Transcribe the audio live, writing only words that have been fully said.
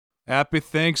Happy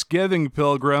Thanksgiving,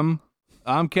 Pilgrim.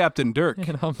 I'm Captain Dirk,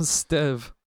 And I'm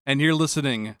Stev. and you're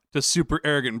listening to Super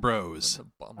Arrogant Bros.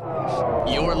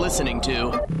 You're listening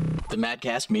to the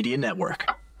Madcast Media Network.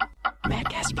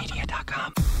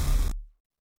 MadcastMedia.com.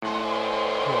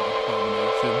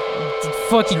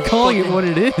 Fucking calling it what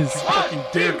it is. Fucking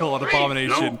dare call it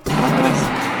abomination.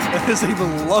 That is a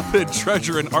beloved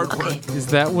treasure in artwork. Is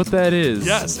that what that is?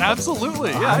 Yes,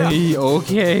 absolutely. Yeah. Hey,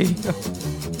 okay.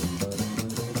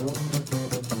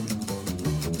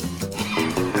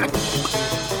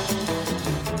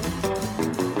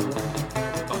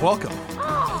 Welcome.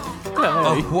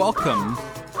 Welcome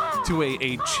to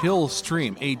a chill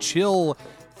stream, a chill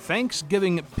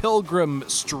Thanksgiving Pilgrim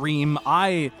stream.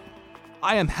 I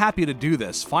am happy to do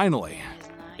this, finally.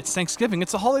 It's Thanksgiving,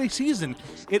 it's the holiday season.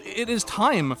 It is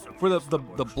time for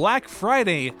the Black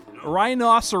Friday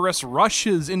rhinoceros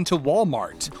rushes into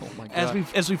Walmart. Oh my God.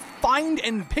 As we find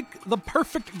and pick the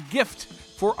perfect gift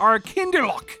for our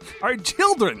Kinderlock, our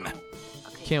children.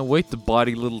 Can't wait to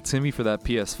body little Timmy for that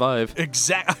PS5.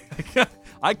 Exactly.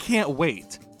 I can't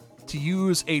wait to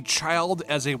use a child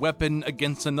as a weapon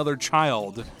against another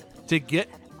child to get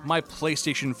my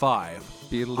PlayStation 5.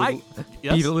 Beat a little,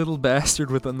 Yes? beat a little bastard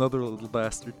with another little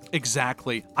bastard.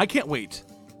 Exactly. I can't wait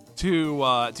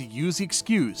to use the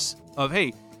excuse of,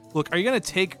 hey, look, are you gonna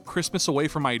take Christmas away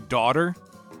from my daughter?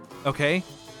 Okay,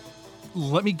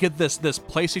 let me get this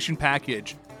PlayStation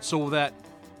package so that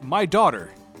my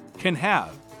daughter can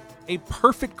have a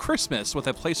perfect Christmas with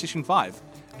a PlayStation 5.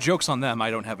 Joke's on them,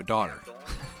 I don't have a daughter.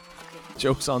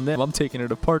 Joke's on them. I'm taking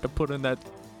it apart to put in a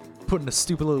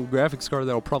stupid little graphics card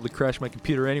that'll probably crash my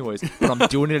computer anyways. But I'm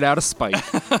doing it out of spite.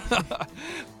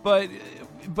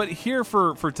 But here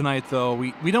for tonight, though,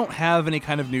 we don't have any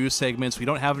kind of news segments. We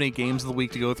don't have any games of the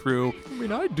week to go through. I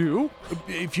mean, I do.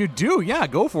 If you do, yeah,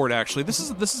 go for it. Actually, this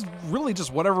is really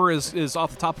just whatever is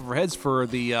off the top of our heads for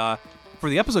the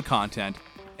episode content.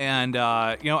 And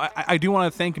I do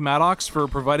want to thank Maddox for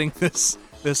providing this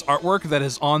artwork that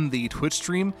is on the Twitch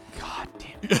stream. God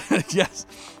damn it. Yes.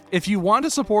 If you want to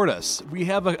support us, we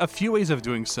have a few ways of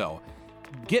doing so.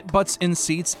 Get butts in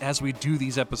seats as we do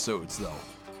these episodes, though.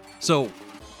 So,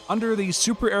 under the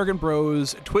Super Arrogant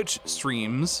Bros Twitch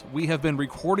streams, we have been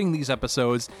recording these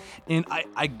episodes, and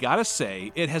I gotta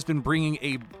say, it has been bringing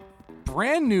a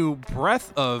brand new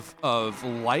breath of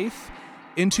life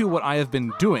into what I have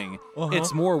been doing. Uh-huh.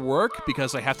 It's more work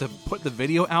because I have to put the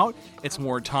video out. It's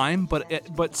more time,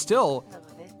 but still,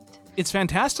 it's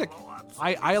fantastic.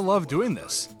 I love doing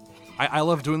this. I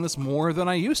love doing this more than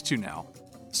I used to now.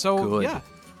 So, Good. yeah.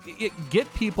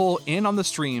 Get people in on the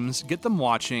streams, get them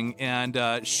watching, and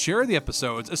share the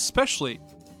episodes, especially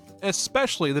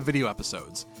the video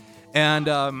episodes. And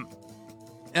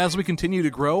as we continue to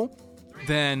grow,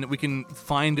 then we can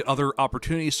find other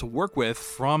opportunities to work with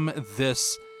from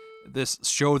this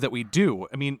show that we do.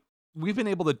 I mean, we've been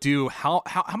able to do how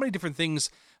many different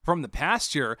things from the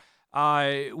past year.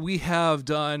 We have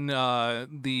done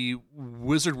the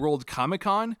Wizard World Comic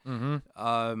Con.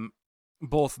 Mm-hmm.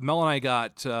 Both Mel and I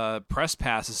got press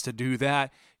passes to do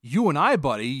that. You and I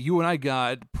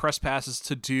got press passes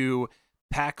to do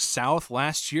PAX South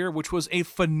last year, which was a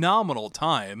phenomenal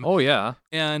time. Oh, yeah.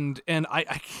 And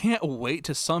I can't wait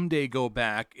to someday go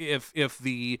back if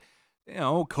the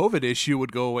COVID issue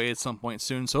would go away at some point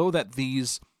soon, so that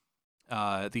these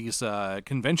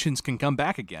conventions can come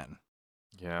back again.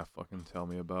 Yeah, fucking tell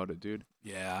me about it, dude.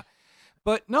 Yeah.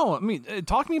 But no, I mean,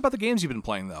 talk to me about the games you've been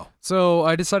playing, though. So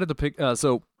I decided to pick.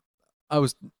 So I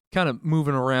was kind of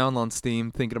moving around on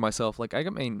Steam, thinking to myself, like, I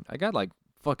got like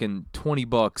fucking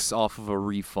 $20 off of a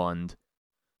refund,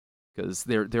 because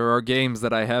there are games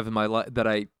that I have in my that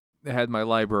I had in my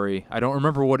library. I don't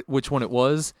remember which one it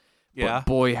was. Yeah. But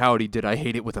boy, howdy, did I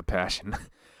hate it with a passion.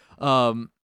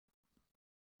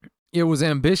 It was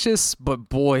ambitious, but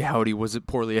boy, howdy, was it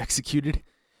poorly executed.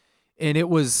 And it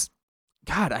was.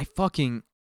 God, I don't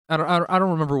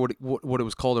remember what it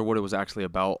was called or what it was actually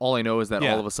about. All I know is that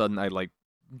all of a sudden I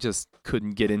just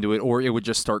couldn't get into it, or it would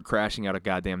just start crashing out of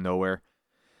goddamn nowhere.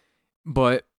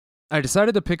 But I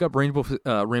decided to pick up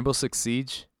Rainbow Six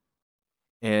Siege,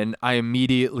 and I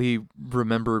immediately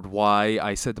remembered why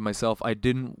I said to myself I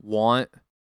didn't want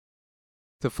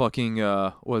to fucking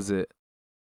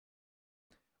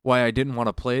why I didn't want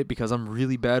to play it, because I'm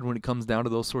really bad when it comes down to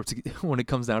those sorts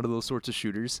of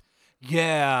shooters.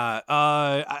 Yeah,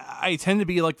 I tend to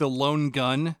be like the lone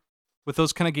gun with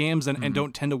those kind of games, and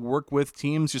don't tend to work with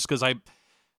teams just because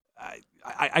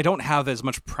I don't have as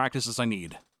much practice as I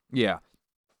need. Yeah,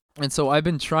 and so I've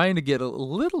been trying to get a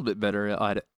little bit better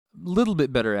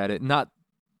at it. Not,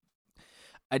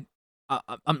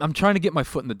 I'm trying to get my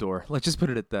foot in the door. Let's just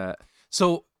put it at that.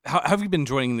 So How have you been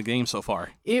enjoying the game so far?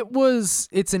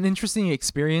 It's an interesting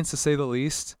experience to say the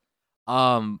least.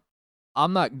 I'm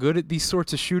not good at these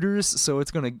sorts of shooters, so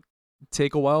it's gonna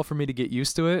take a while for me to get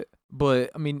used to it.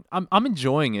 But I mean, I'm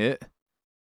enjoying it.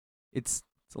 It's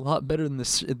a lot better than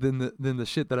the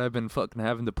shit that I've been fucking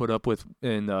having to put up with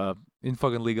in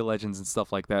fucking League of Legends and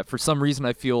stuff like that. For some reason,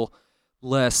 I feel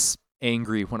less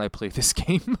angry when I play this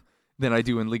game than I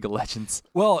do in League of Legends.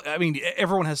 Well, I mean,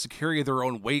 everyone has to carry their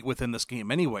own weight within this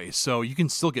game anyway, so you can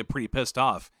still get pretty pissed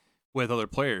off with other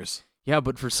players. Yeah,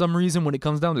 but for some reason, when it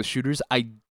comes down to shooters, I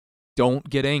don't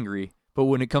get angry. But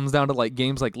when it comes down to like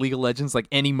games like League of Legends, like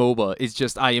any MOBA, it's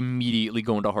just I immediately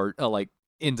go into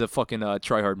into fucking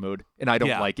tryhard mode, and I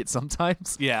don't like it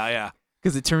sometimes. Yeah.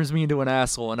 Because it turns me into an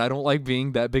asshole, and I don't like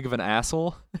being that big of an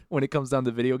asshole when it comes down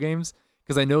to video games.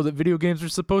 Because I know that video games are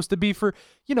supposed to be for,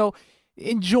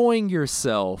 enjoying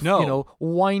yourself. No.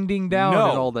 Winding down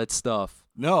and all that stuff.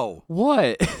 No.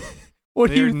 What?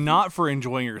 They're not for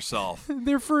enjoying yourself.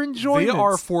 They're for enjoyment. They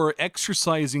are for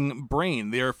exercising brain.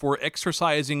 They are for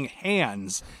exercising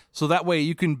hands. So that way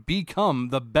you can become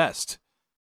the best.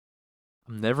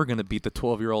 I'm never going to beat the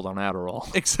 12-year-old on Adderall.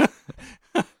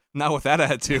 Not with that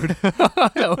attitude.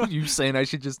 You saying I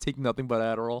should just take nothing but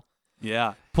Adderall?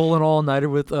 Yeah. Pull an all-nighter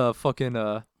with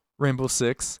fucking Rainbow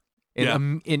Six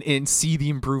and see the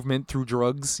improvement through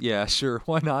drugs? Yeah, sure.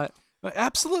 Why not?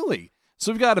 Absolutely.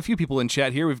 So we've got a few people in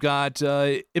chat here. We've got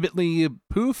Ibitly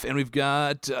Poof, and we've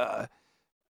got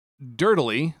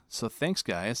Dirtily. So thanks,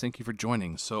 guys. Thank you for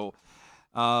joining. So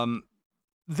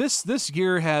this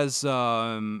year has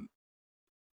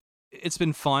it's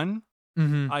been fun,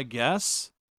 I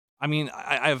guess. I mean,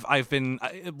 I've been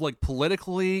like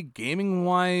politically, gaming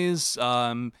wise,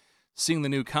 seeing the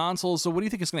new consoles. So what do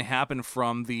you think is going to happen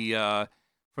from the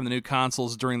new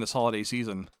consoles during this holiday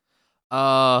season?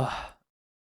 I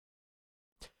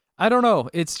don't know.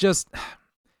 It's just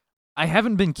I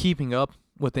haven't been keeping up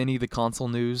with any of the console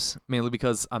news, mainly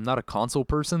because I'm not a console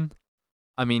person.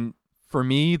 I mean, for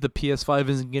me, the PS5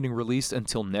 isn't getting released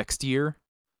until next year.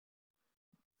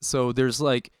 So there's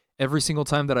like every single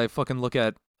time that I look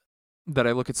at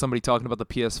somebody talking about the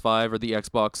PS5 or the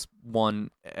Xbox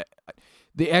One,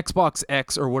 the Xbox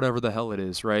X or whatever the hell it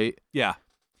is, right? Yeah.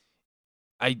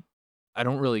 I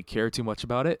don't really care too much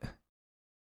about it.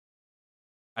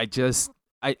 I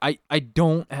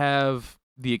don't have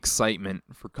the excitement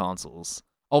for consoles.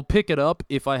 I'll pick it up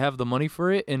if I have the money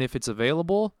for it and if it's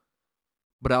available,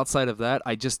 but outside of that,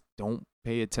 I just don't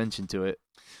pay attention to it.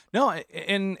 No,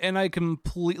 and I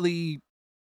completely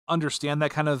understand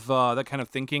that kind of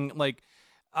thinking. Like,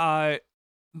 I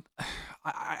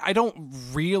don't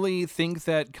really think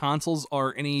that consoles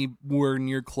are anywhere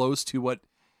near close to what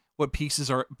pieces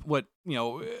are,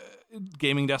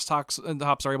 gaming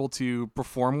desktops are able to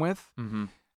perform with. Mm-hmm.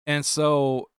 And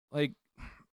so, like,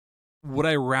 would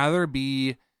I rather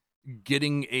be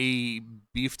getting a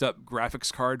beefed up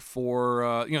graphics card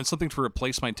for something to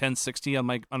replace my 1060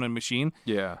 on a machine?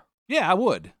 Yeah, I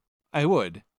would,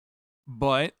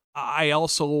 but I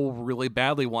also really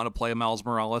badly want to play Miles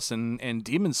Morales and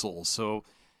Demon's Souls. So,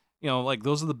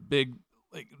 those are the big,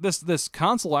 this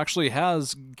console actually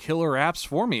has killer apps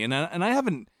for me, and I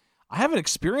haven't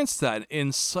experienced that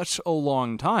in such a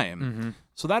long time. Mm-hmm.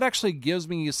 So that actually gives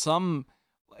me some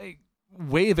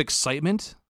way of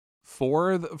excitement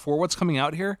for what's coming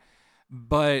out here,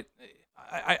 but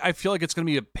I feel like it's going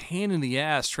to be a pain in the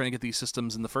ass trying to get these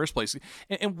systems in the first place.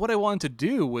 And what I wanted to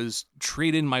do was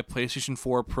trade in my PlayStation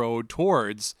 4 Pro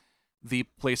towards the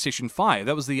PlayStation 5.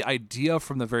 That was the idea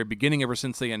from the very beginning, ever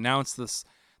since they announced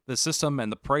the system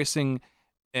and the pricing.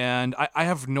 And I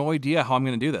have no idea how I'm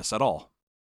going to do this at all.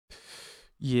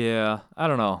 Yeah, I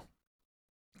don't know.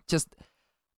 Just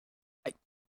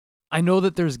I know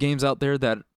that there's games out there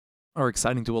that are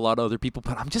exciting to a lot of other people,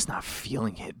 but I'm just not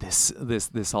feeling it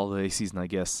this holiday season, I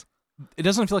guess. It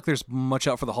doesn't feel like there's much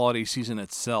out for the holiday season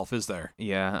itself, is there?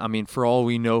 Yeah, I mean, for all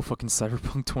we know, fucking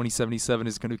Cyberpunk 2077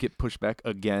 is going to get pushed back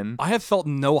again. I have felt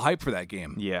no hype for that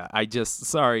game. Yeah,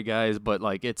 sorry guys, but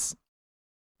like it's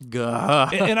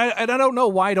and I don't know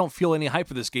why I don't feel any hype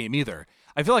for this game either.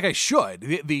 I feel like I should.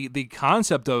 The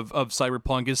concept of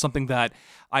Cyberpunk is something that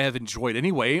I have enjoyed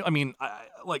anyway. I mean,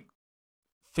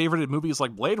 favorited movies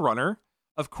like Blade Runner,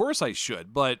 of course I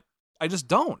should, but I just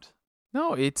don't.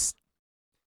 No,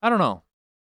 I don't know.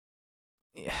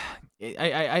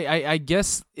 I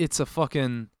guess it's a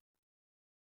fucking,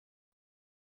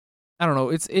 I don't know.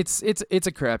 It's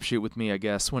a crapshoot with me, I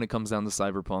guess, when it comes down to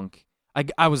Cyberpunk.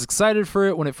 I was excited for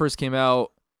it when it first came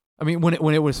out. I mean, when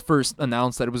it was first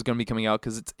announced that it was going to be coming out,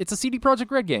 because it's a CD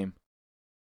Projekt Red game.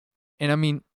 And I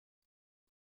mean,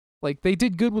 like, they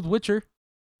did good with Witcher.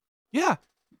 Yeah.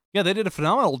 Yeah, they did a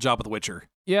phenomenal job with The Witcher.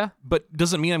 Yeah. But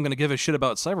doesn't mean I'm going to give a shit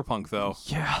about Cyberpunk, though.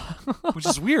 Yeah. Which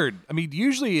is weird. I mean,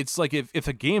 usually it's like if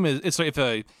a game if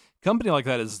a company like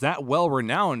that is that well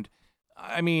renowned,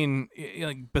 I mean,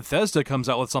 like Bethesda comes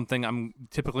out with something, I'm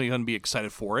typically going to be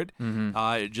excited for it,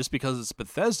 just because it's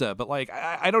Bethesda. But like,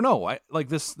 I don't know.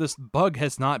 This bug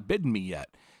has not bitten me yet,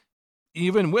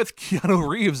 even with Keanu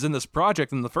Reeves in this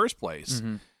project in the first place.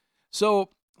 So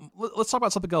let's talk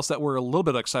about something else that we're a little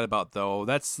bit excited about, though.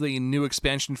 That's the new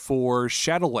expansion for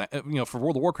Shadowlands, for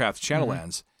World of Warcraft,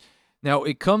 Shadowlands. Now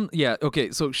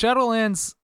okay. So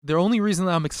Shadowlands, the only reason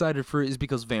that I'm excited for it is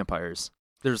because vampires.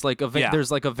 There's like a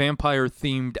vampire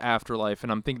themed afterlife,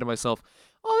 and I'm thinking to myself,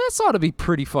 oh, this ought to be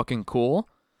pretty fucking cool.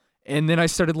 And then I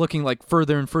started looking like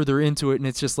further and further into it, and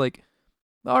it's just like,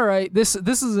 all right, this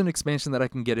is an expansion that I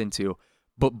can get into.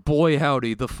 But boy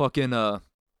howdy, the fucking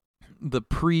the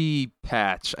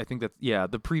pre-patch,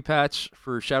 the pre-patch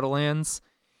for Shadowlands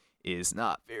is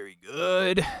not very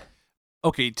good.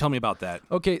 Okay, tell me about that.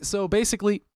 Okay, so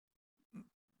basically,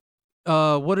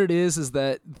 what it is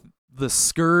that the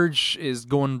Scourge is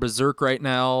going berserk right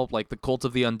now, like the Cult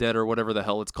of the Undead or whatever the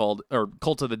hell it's called, or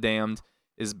Cult of the Damned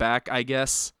is back, I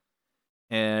guess.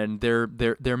 And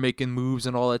they're making moves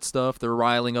and all that stuff. They're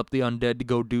riling up the undead to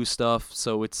go do stuff.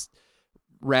 So it's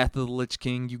Wrath of the Lich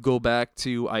King. You go back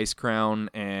to Icecrown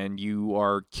and you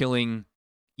are killing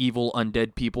evil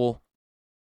undead people.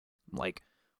 I'm like,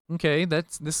 okay,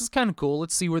 this is kind of cool.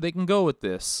 Let's see where they can go with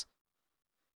this.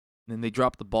 And then they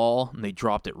dropped the ball, and they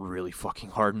dropped it really fucking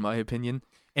hard, in my opinion.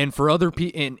 And for other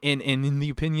people, and in the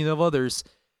opinion of others,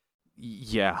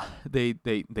 yeah, they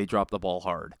dropped the ball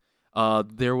hard.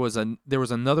 There was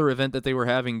another event that they were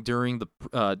having during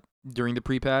the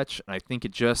pre-patch, and I think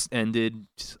it just ended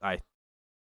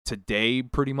today,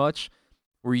 pretty much,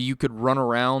 where you could run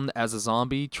around as a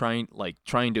zombie trying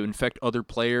to infect other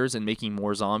players and making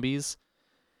more zombies.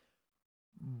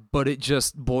 But it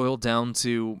just boiled down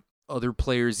to other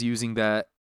players using that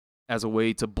as a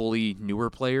way to bully newer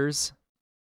players.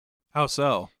 How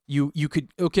so? You could,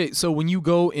 okay, so when you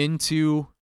go into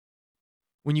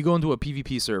a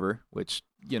PvP server, which,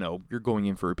 you're going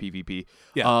in for a PvP,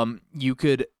 you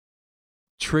could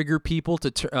trigger people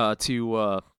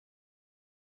to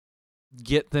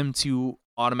get them to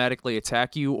automatically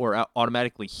attack you or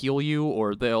automatically heal you,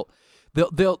 or they'll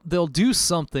do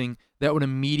something that would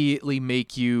immediately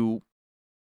make you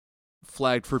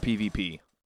flagged for PvP,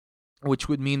 which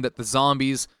would mean that the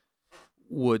zombies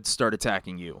would start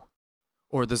attacking you,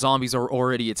 or the zombies are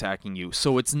already attacking you.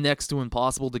 So it's next to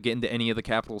impossible to get into any of the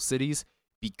capital cities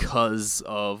because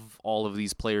of all of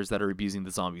these players that are abusing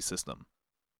the zombie system.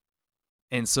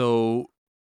 And so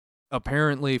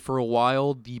apparently for a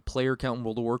while, the player count in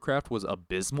World of Warcraft was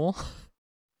abysmal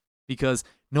because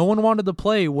no one wanted to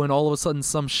play when all of a sudden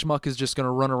some schmuck is just going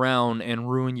to run around and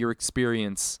ruin your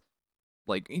experience,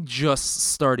 like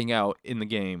just starting out in the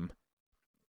game.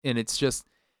 And it's just,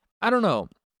 I don't know.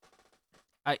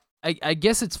 I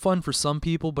guess it's fun for some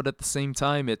people, but at the same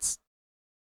time,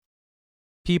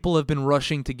 people have been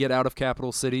rushing to get out of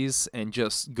capital cities and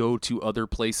just go to other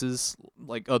places,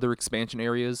 like other expansion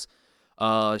areas.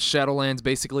 Shadowlands,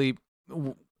 basically,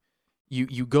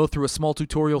 you go through a small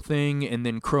tutorial thing, and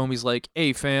then Chromie's like,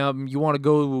 hey fam, you want to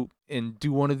go and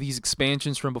do one of these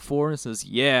expansions from before? And it says,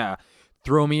 yeah,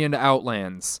 throw me into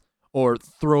Outlands, or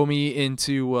throw me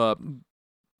into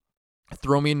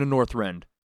Northrend.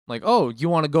 Like, oh, you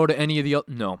want to go to any of the other?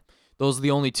 No, those are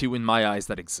the only two in my eyes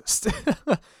that exist.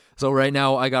 So right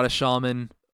now I got a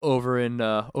shaman over in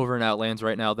Outlands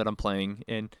right now that I'm playing,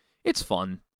 and it's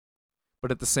fun.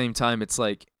 But at the same time, it's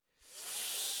like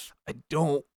I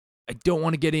don't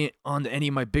want to get in onto any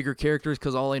of my bigger characters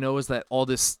because all I know is that all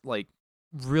this like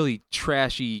really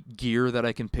trashy gear that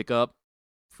I can pick up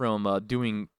from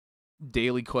doing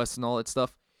daily quests and all that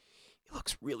stuff, it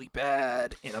looks really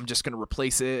bad, and I'm just gonna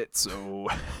replace it. So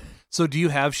do you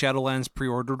have Shadowlands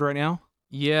pre-ordered right now?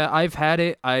 Yeah, I've had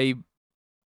it. I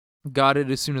got it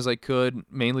as soon as I could,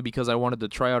 mainly because I wanted to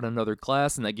try out another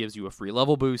class, and that gives you a free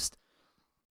level boost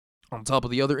on top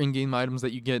of the other in-game items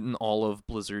that you get in all of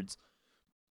Blizzard's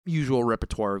usual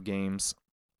repertoire of games.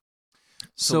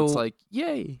 So it's like,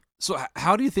 yay. So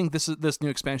how do you think this new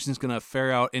expansion is going to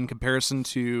fare out in comparison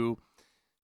to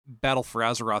Battle for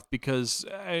Azeroth? Because,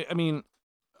 I mean,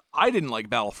 I didn't like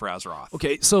Battle for Azeroth.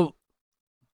 Okay, so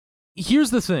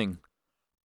here's the thing.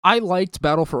 I liked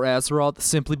Battle for Azeroth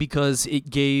simply because it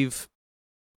gave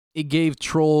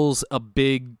trolls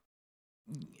it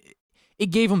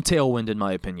gave them tailwind, in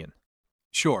my opinion.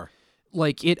 Sure.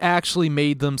 Like, it actually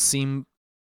made them seem,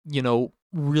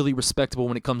 really respectable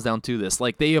when it comes down to this.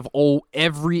 Like, they have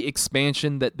every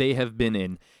expansion that they have been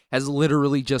in has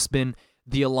literally just been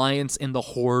the Alliance and the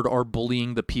Horde are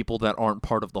bullying the people that aren't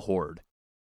part of the Horde.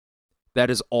 That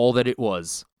is all that it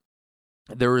was.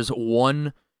 There is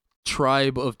one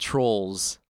tribe of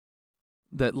trolls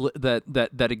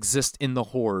that exist in the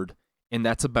Horde, and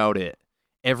that's about it.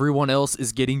 Everyone else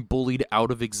is getting bullied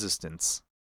out of existence.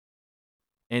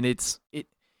 And it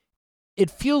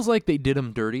feels like they did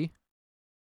them dirty.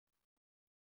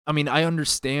 I mean, I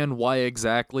understand why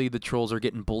exactly the trolls are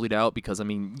getting bullied out, because I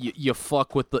mean, you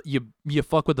fuck with the you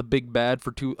fuck with the big bad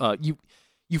for too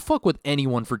you fuck with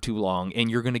anyone for too long, and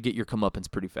you're gonna get your comeuppance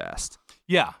pretty fast.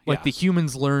 Yeah, Like the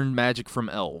humans learned magic from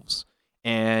elves,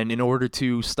 and in order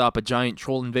to stop a giant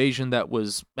troll invasion that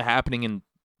was happening in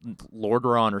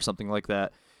Lordaeron or something like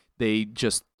that, they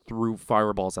just threw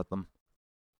fireballs at them.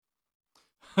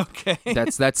 Okay.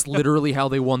 That's literally how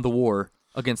they won the war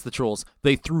against the trolls.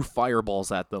 They threw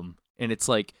fireballs at them, and it's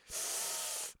like,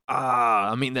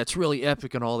 I mean, that's really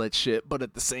epic and all that shit, but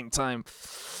at the same time,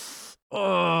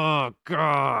 oh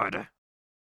god,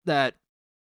 that,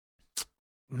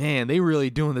 man, they really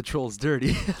doing the trolls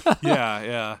dirty.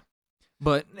 Yeah.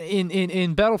 But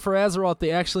in Battle for Azeroth,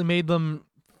 they actually made them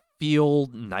feel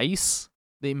nice.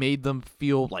 They made them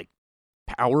feel like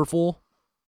powerful,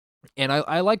 and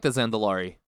I like the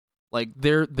Zandalari. Like,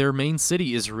 their main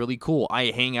city is really cool. I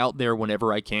hang out there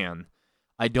whenever I can.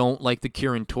 I don't like the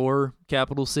Kirin Tor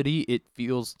capital city. It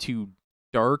feels too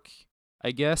dark,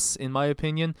 I guess, in my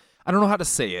opinion. I don't know how to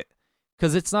say it,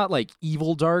 because it's not like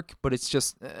evil dark, but it's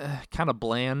just kind of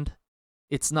bland.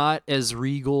 It's not as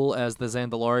regal as the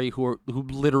Zandalari, who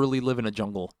literally live in a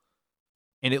jungle,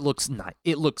 and it looks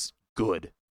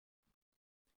good.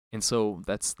 And so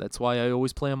that's why I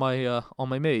always play on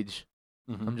my mage.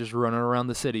 Mm-hmm. I'm just running around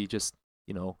the city, just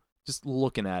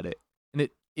looking at it, and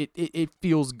it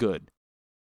feels good.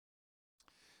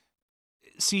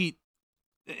 See,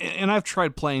 and I've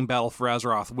tried playing Battle for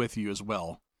Azeroth with you as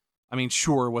well. I mean,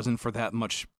 sure, it wasn't for that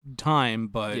much time,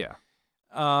 but Yeah.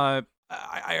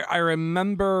 I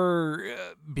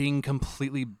remember being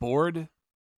completely bored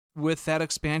with that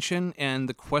expansion and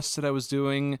the quests that I was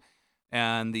doing,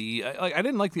 and I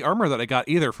didn't like the armor that I got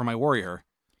either for my warrior.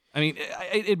 I mean,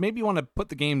 it made me want to put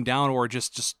the game down or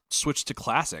just switch to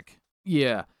classic.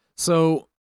 Yeah. So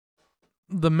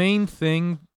the main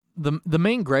thing, the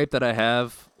main gripe that I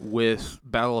have with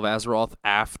Battle of Azeroth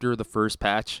after the first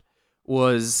patch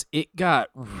was it got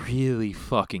really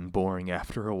fucking boring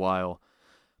after a while.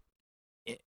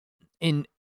 And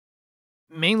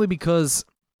mainly because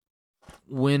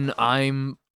when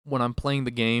I'm playing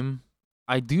the game,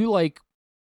 I do like,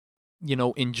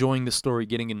 enjoying the story,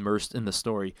 getting immersed in the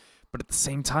story. But at the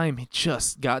same time, it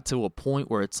just got to a point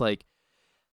where it's like,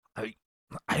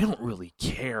 I don't really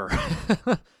care.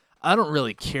 I don't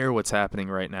really care what's happening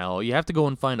right now. You have to go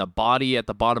and find a body at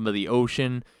the bottom of the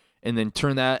ocean, and then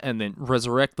turn that, and then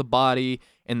resurrect the body,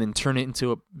 and then turn it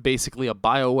into basically a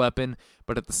bioweapon.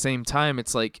 But at the same time,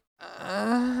 it's like,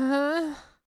 I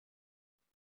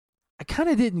kind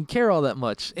of didn't care all that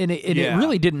much. And it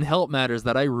really didn't help matters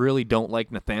that I really don't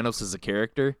like Nathanos as a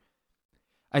character.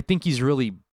 I think he's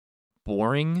really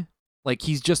boring. Like,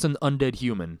 he's just an undead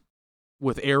human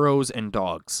with arrows and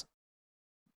dogs.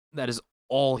 That is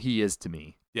all he is to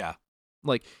me. Yeah.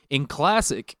 Like, in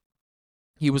Classic,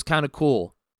 he was kind of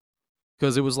cool,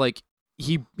 because it was like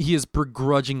he is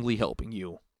begrudgingly helping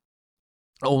you.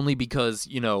 Only because,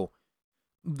 the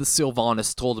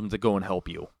Sylvanas told him to go and help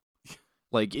you.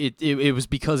 Like, it was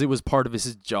because it was part of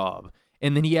his job.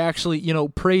 And then he actually,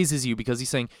 praises you because he's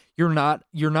saying, you're not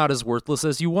as worthless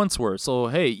as you once were. So,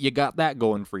 hey, you got that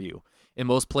going for you. And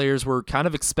most players were kind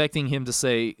of expecting him to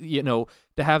say, to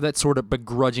have that sort of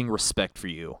begrudging respect for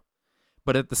you.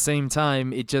 But at the same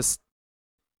time,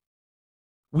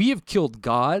 we have killed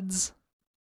gods.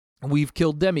 We've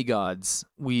killed demigods.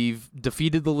 We've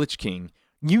defeated the Lich King.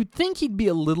 You'd think he'd be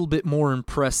a little bit more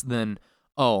impressed than,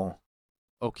 oh,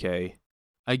 okay,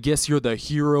 I guess you're the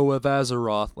hero of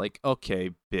Azeroth. Like,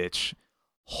 okay, bitch,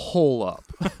 hole up.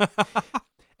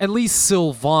 At least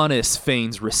Sylvanas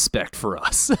feigns respect for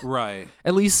us. Right.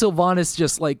 At least Sylvanas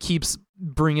just keeps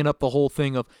bringing up the whole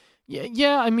thing of, you're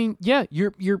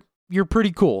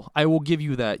pretty cool. I will give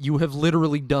you that. You have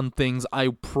literally done things I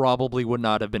probably would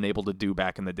not have been able to do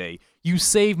back in the day. You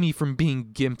saved me from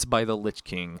being gimped by the Lich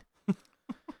King.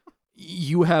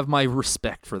 You have my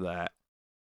respect for that.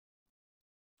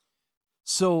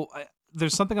 So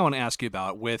there's something I want to ask you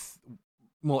about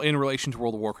in relation to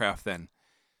World of Warcraft then.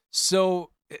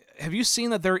 So have you seen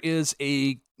that there is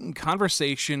a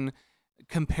conversation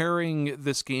comparing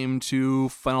this game to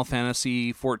Final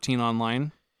Fantasy XIV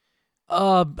Online?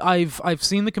 I've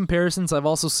seen the comparisons. I've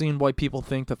also seen why people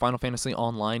think that Final Fantasy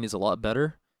Online is a lot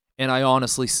better. And I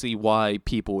honestly see why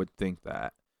people would think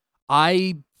that.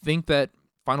 I think that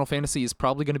Final Fantasy is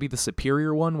probably going to be the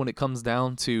superior one when it comes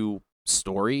down to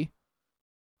story.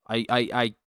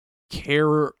 I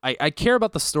care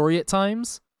about the story at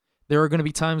times. There are going to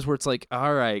be times where it's like,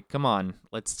 all right, come on,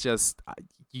 let's just.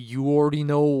 You already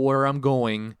know where I'm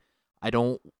going. I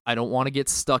don't want to get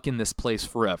stuck in this place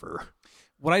forever.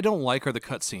 What I don't like are the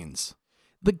cutscenes.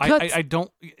 I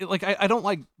don't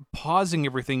like pausing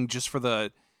everything just for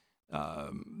the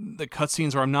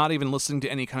cutscenes, or I'm not even listening to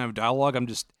any kind of dialogue. I'm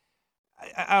just,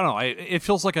 I don't know. It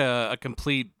feels like a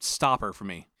complete stopper for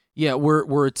me. Yeah,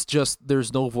 where it's just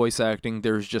there's no voice acting,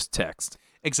 there's just text.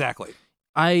 Exactly.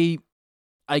 I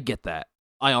get that.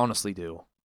 I honestly do.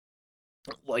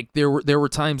 Like there were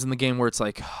times in the game where it's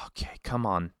like, okay, come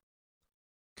on,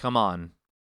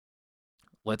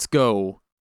 let's go.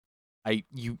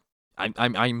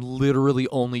 I'm literally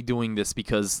only doing this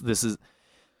because this is,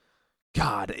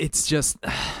 God. It's just,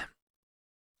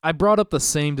 I brought up the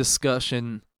same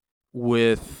discussion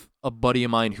with a buddy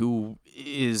of mine who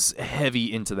is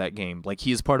heavy into that game. Like,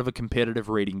 he is part of a competitive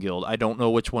raiding guild. I don't know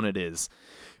which one it is,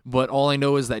 but all I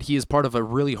know is that he is part of a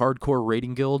really hardcore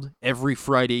raiding guild. Every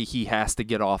Friday he has to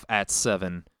get off at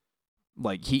 7.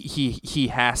 Like, he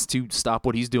has to stop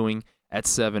what he's doing at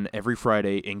 7 every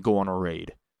Friday and go on a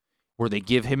raid where they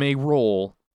give him a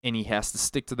role and he has to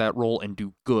stick to that role and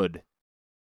do good.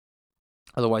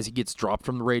 Otherwise he gets dropped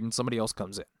from the raid and somebody else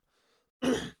comes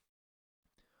in.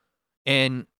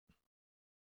 And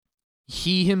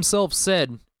he himself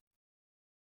said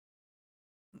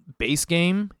base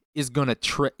game is gonna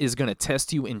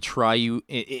test you and try you,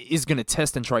 is gonna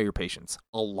test and try your patience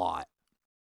a lot.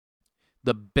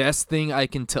 The best thing I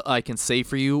can say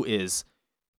for you is,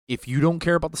 if you don't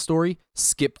care about the story,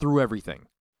 skip through everything.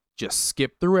 Just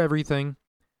skip through everything.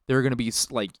 There are gonna be,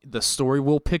 like, the story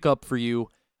will pick up for you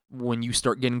when you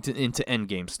start getting into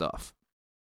endgame stuff.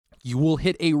 You will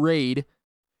hit a raid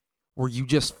where you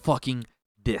just fucking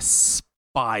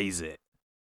despise it.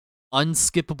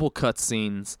 Unskippable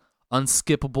cutscenes,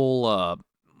 unskippable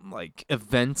like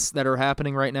events that are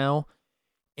happening right now,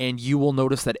 and you will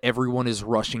notice that everyone is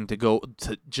rushing to go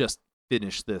to just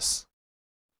finish this.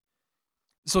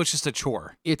 So it's just a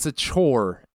chore. It's a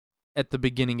chore at the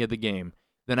beginning of the game.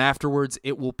 Then afterwards,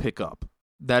 it will pick up.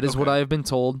 That is what I have been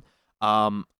told.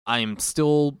 I'm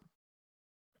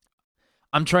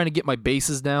trying to get my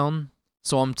bases down.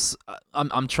 So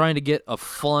I'm trying to get a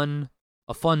fun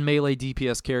melee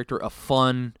DPS character, a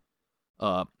fun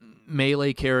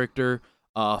melee character,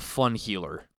 a fun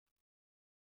healer.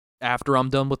 After I'm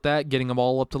done with that, getting them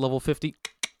all up to level 50,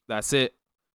 that's it.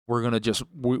 We're gonna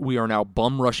we are now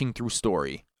bum rushing through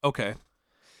story. Okay.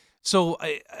 So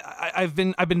I've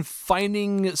been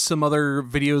finding some other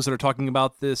videos that are talking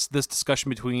about this discussion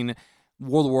between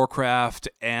World of Warcraft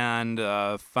and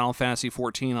Final Fantasy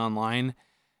XIV Online.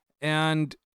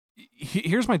 And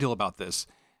here's my deal about this.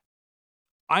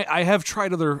 I have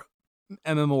tried other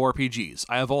MMORPGs.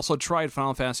 I have also tried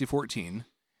Final Fantasy XIV.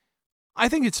 I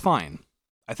think it's fine.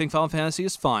 I think Final Fantasy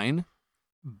is fine,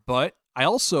 but I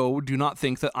also do not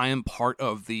think that I am part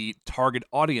of the target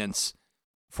audience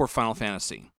for Final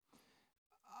Fantasy.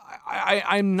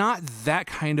 I'm not that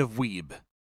kind of weeb,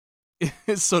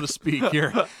 so to speak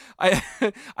here.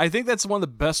 I think that's one of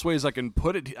the best ways I can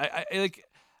put it.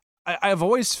 I've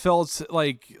always felt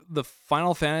like the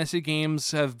Final Fantasy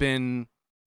games have been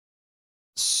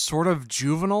sort of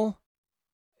juvenile,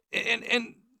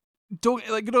 and don't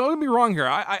get me wrong here.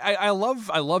 I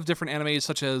love different animes,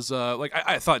 such as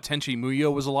I thought Tenchi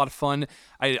Muyo was a lot of fun.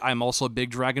 I'm also a big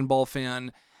Dragon Ball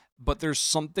fan, but there's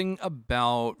something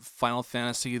about Final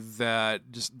Fantasy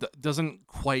that just doesn't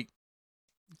quite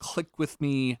click with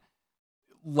me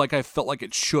like I felt like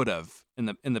it should have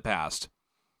in the past.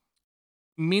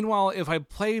 Meanwhile, if I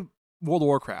play World of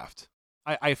Warcraft,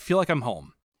 I feel like I'm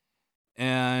home.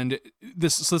 And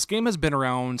this game has been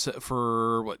around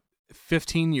for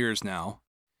 15 years now.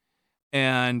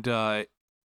 And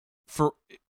for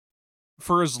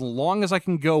as long as I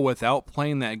can go without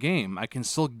playing that game, I can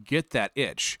still get that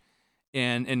itch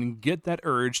and get that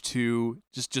urge to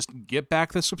just get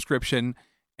back the subscription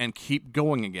and keep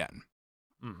going again.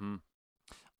 Mm-hmm.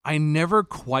 I never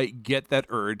quite get that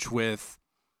urge with,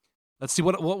 let's see,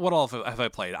 what all have I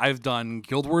played? I've done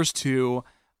Guild Wars 2,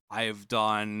 I've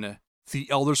done The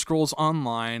Elder Scrolls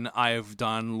Online, I've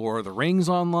done Lord of the Rings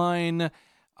Online,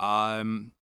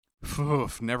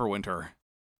 Neverwinter.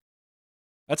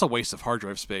 That's a waste of hard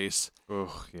drive space.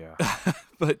 Oh yeah.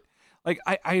 But like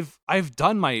I've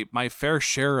done my fair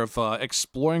share of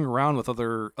exploring around with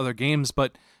other games,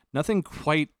 but nothing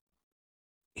quite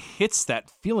hits that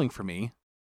feeling for me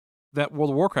that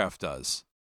World of Warcraft does.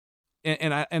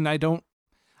 and I don't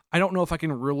know if I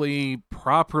can really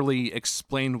properly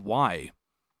explain why.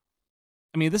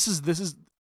 I mean, this is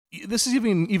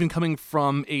even coming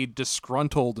from a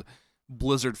disgruntled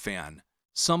Blizzard fan,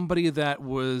 somebody that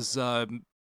was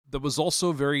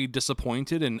also very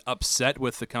disappointed and upset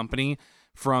with the company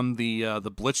from the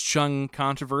Blitzchung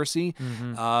controversy,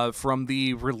 from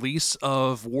the release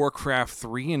of Warcraft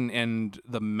 3 and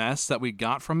the mess that we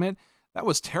got from it. That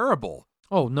was terrible.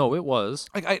 Oh no, it was.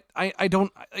 Like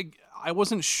I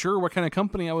wasn't sure what kind of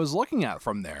company I was looking at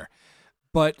from there,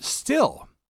 but still,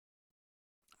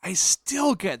 I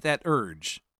still get that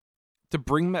urge to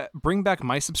bring back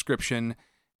my subscription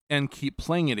and keep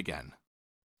playing it again.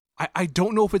 I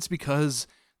don't know if it's because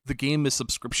the game is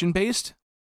subscription based.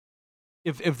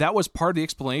 If that was part of the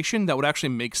explanation, that would actually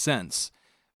make sense.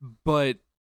 But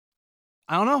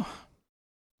I don't know.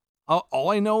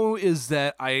 All I know is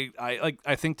that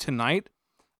I think tonight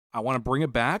I want to bring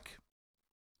it back,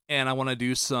 and I want to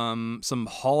do some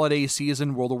holiday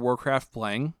season World of Warcraft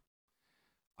playing.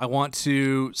 I want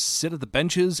to sit at the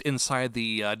benches inside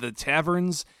the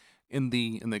taverns in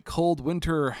the cold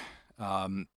winter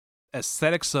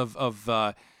aesthetics of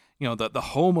the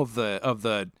home of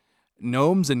the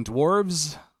gnomes and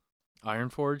dwarves.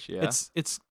 Ironforge, yeah.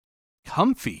 It's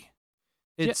comfy.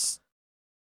 It's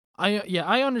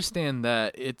I understand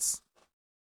that. It's,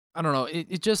 I don't know,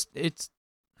 it's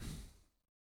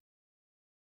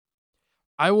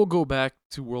I will go back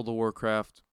to World of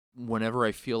Warcraft whenever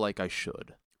I feel like I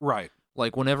should. right.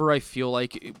 Like whenever I feel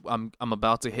like I'm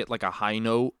about to hit like a high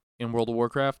note in World of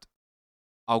Warcraft,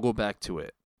 I'll go back to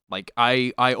it. Like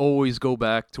I always go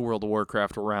back to World of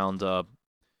Warcraft around Feast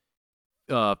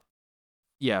of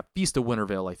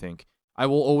Wintervale, I think. I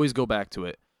will always go back to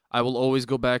it. I will always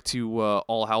go back to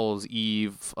All Hallows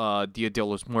Eve, Dia de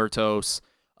los Muertos.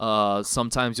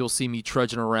 Sometimes you'll see me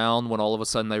trudging around when all of a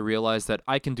sudden I realize that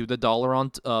I can do the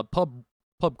Dalaran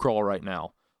pub crawl right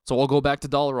now. So I'll go back to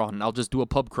Dalaran and I'll just do a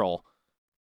pub crawl.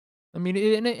 I mean,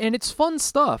 and it's fun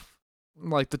stuff.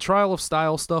 Like the Trial of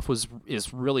Style stuff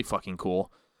is really fucking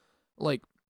cool. Like,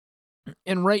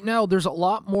 and right now there's a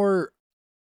lot more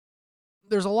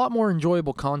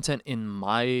enjoyable content in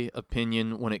my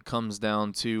opinion when it comes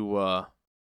down to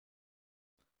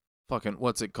fucking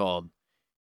what's it called?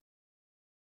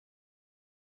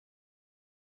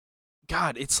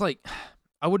 God, it's like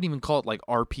I wouldn't even call it like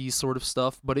RP sort of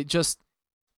stuff, but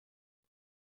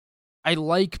I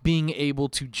like being able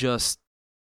to just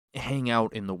hang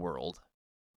out in the world.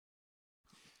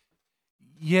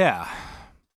 Yeah.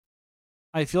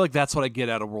 I feel like that's what I get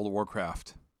out of World of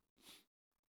Warcraft.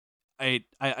 I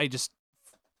just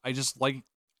like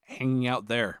hanging out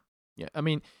there. Yeah, I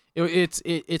mean,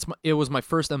 it was my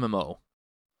first MMO,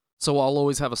 so I'll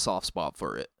always have a soft spot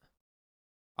for it.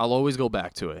 I'll always go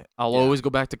back to it. I'll always go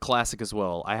back to Classic as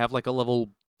well. I have like a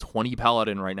level 20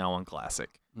 Paladin right now on Classic,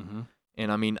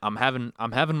 and I mean, I'm having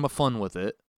my fun with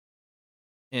it.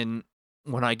 And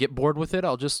when I get bored with it,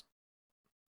 I'll just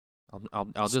leave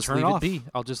it be.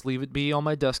 I'll just leave it be on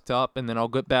my desktop, and then I'll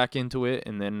get back into it,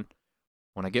 and then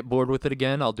when I get bored with it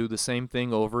again, I'll do the same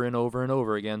thing over and over and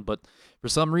over again. But for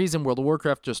some reason, World of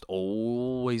Warcraft just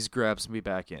always grabs me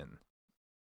back in.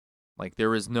 Like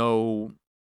there's no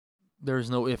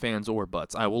ifs, ands, or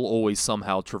buts. I will always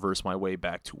somehow traverse my way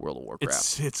back to World of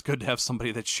Warcraft. It's good to have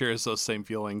somebody that shares those same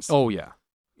feelings. Oh yeah.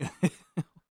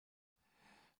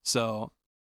 So,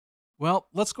 well,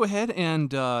 let's go ahead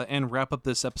and wrap up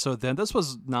this episode then. This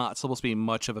was not supposed to be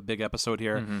much of a big episode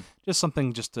here. Just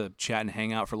something just to chat and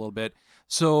hang out for a little bit.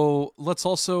 So let's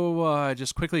also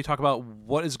just quickly talk about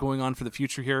what is going on for the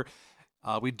future here.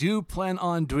 We do plan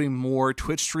on doing more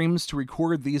Twitch streams to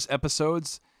record these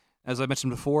episodes. As I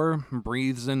mentioned before,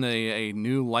 breathes in a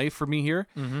new life for me here.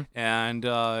 And,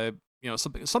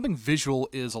 something visual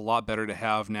is a lot better to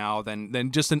have now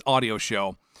than just an audio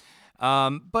show.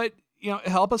 But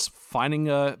help us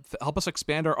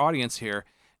expand our audience here.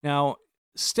 Now,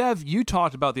 Stev, you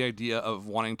talked about the idea of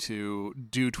wanting to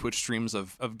do Twitch streams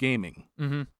of gaming.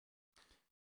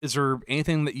 Is there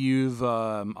anything that you've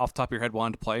off the top of your head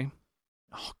wanted to play?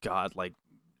 Oh God, like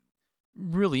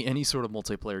really any sort of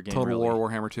multiplayer game. Total War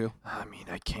Warhammer 2. I mean,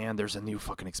 I can. There's a new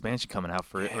fucking expansion coming out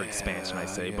for it, or expansion I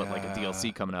say, but like a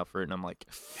DLC coming out for it, and I'm like,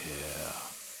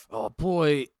 oh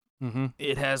boy,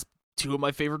 it has two of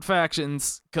my favorite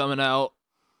factions coming out.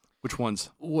 Which ones?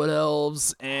 Wood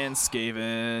Elves and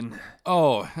Skaven.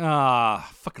 Oh,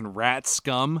 fucking rat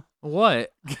scum.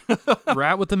 What?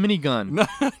 Rat with a minigun.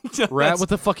 Rat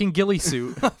with a fucking ghillie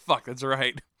suit. Fuck, that's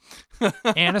right.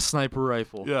 And a sniper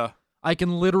rifle. Yeah. I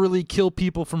can literally kill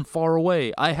people from far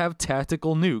away. I have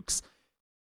tactical nukes.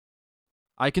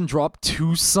 I can drop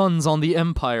 2 suns on the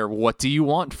Empire. What do you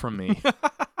want from me?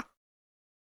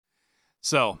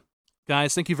 So,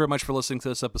 guys, thank you very much for listening to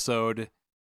this episode.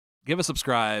 Give us a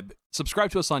subscribe. Subscribe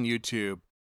to us on YouTube.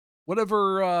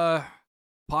 Whatever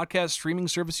podcast streaming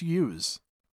service you use.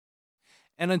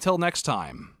 And until next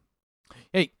time.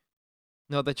 Hey,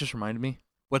 no, that just reminded me.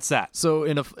 What's that? So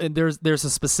there's a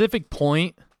specific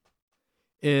point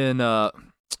in I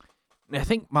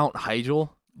think Mount Hyjal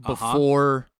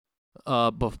before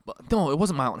no, it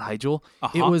wasn't Mount Hyjal.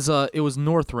 It was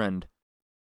Northrend.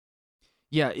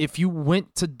 Yeah, if you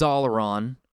went to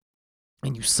Dalaran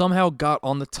and you somehow got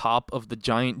on the top of the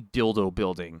giant dildo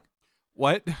building.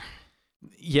 What?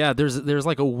 Yeah, there's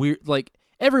like a weird, like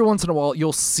every once in a while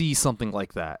you'll see something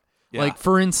like that. Yeah. Like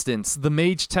for instance, the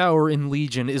Mage Tower in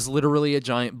Legion is literally a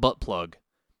giant butt plug.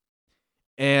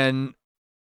 And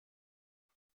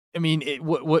I mean,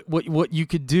 what you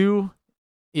could do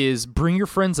is bring your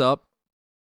friends up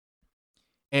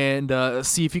and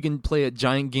see if you can play a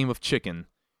giant game of chicken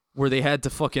where they had to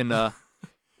fucking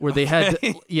where they had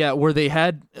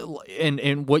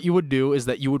and what you would do is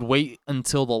that you would wait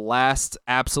until the last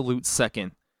absolute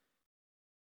second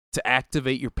to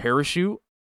activate your parachute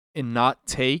and not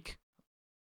take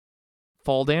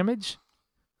fall damage.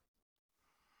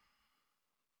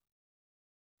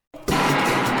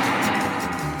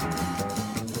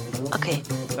 Okay.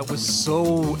 That was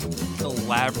so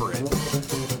elaborate.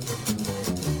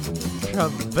 Try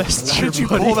the best How here, did you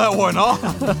buddy. pull that one off?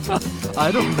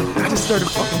 I don't know. I just started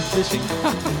fucking fishing.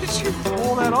 How did you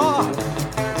pull that off?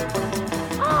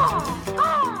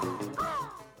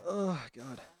 Oh,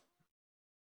 God.